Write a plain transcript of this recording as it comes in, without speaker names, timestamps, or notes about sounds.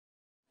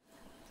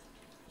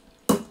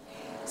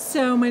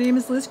So my name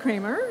is Liz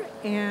Cramer,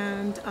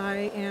 and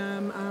I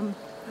am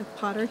a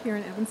potter here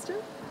in Evanston.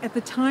 At the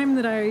time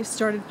that I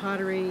started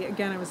pottery,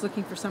 again, I was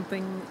looking for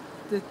something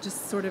that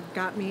just sort of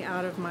got me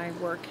out of my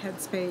work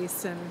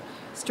headspace and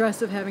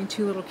stress of having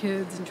two little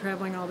kids and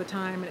traveling all the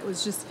time. And it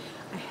was just,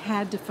 I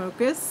had to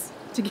focus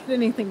to get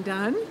anything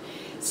done.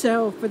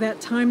 So for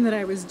that time that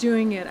I was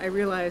doing it, I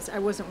realized I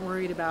wasn't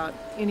worried about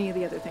any of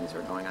the other things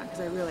that were going on because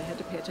I really had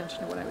to pay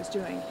attention to what I was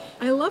doing.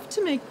 I love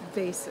to make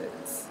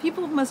vases.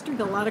 People must drink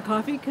a lot of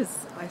coffee because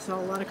I saw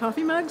a lot of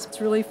coffee mugs.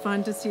 It's really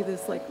fun to see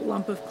this like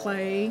lump of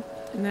clay,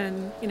 and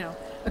then,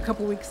 a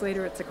couple weeks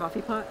later it's a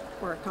coffee pot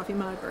or a coffee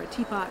mug or a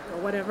teapot or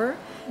whatever.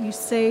 You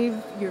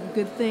save your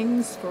good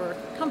things for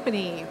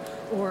company,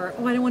 or,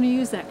 oh, I don't want to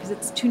use that because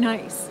it's too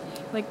nice.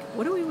 Like,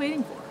 what are we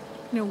waiting for?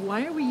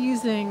 Why are we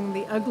using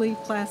the ugly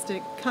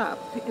plastic cup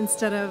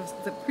instead of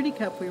the pretty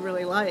cup we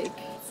really like?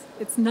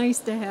 It's nice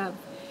to have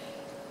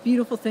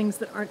beautiful things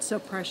that aren't so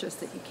precious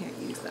that you can't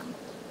use them.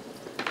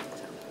 So,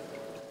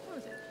 that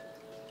was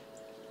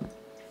it.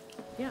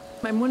 Yeah,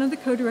 I'm one of the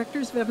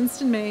co-directors of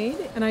Evanston Made,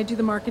 and I do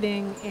the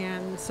marketing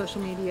and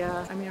social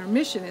media. Our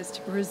mission is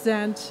to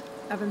present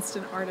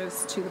Evanston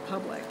artists to the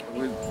public.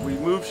 We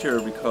moved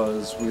here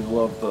because we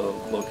love the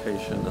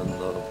location and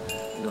the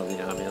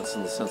ambience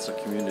and the sense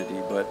of community,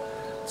 but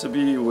to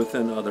be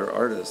within other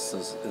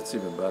artists, it's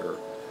even better.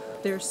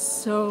 There's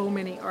so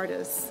many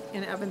artists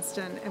in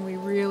Evanston, and we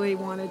really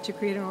wanted to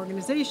create an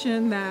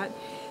organization that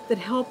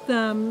helped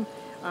them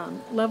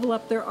level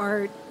up their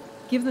art,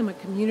 give them a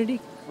community.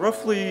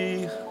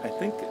 Roughly, I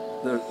think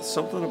there's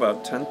something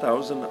about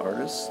 10,000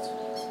 artists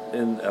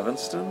in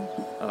Evanston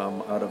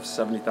out of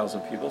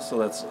 70,000 people, so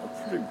that's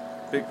a pretty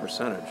big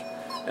percentage.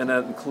 And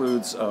that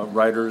includes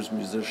writers,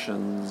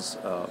 musicians,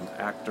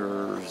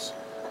 actors,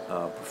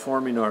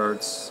 performing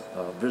arts,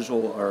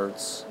 visual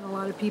arts. A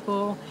lot of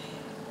people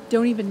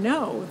don't even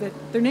know that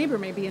their neighbor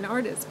may be an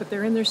artist, but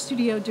they're in their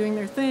studio doing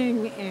their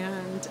thing,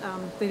 and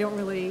they don't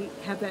really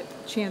have that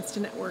chance to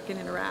network and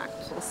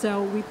interact.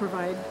 So we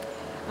provide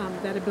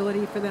that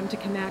ability for them to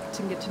connect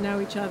and get to know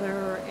each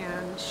other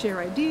and share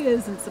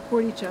ideas and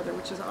support each other,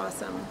 which is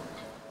awesome.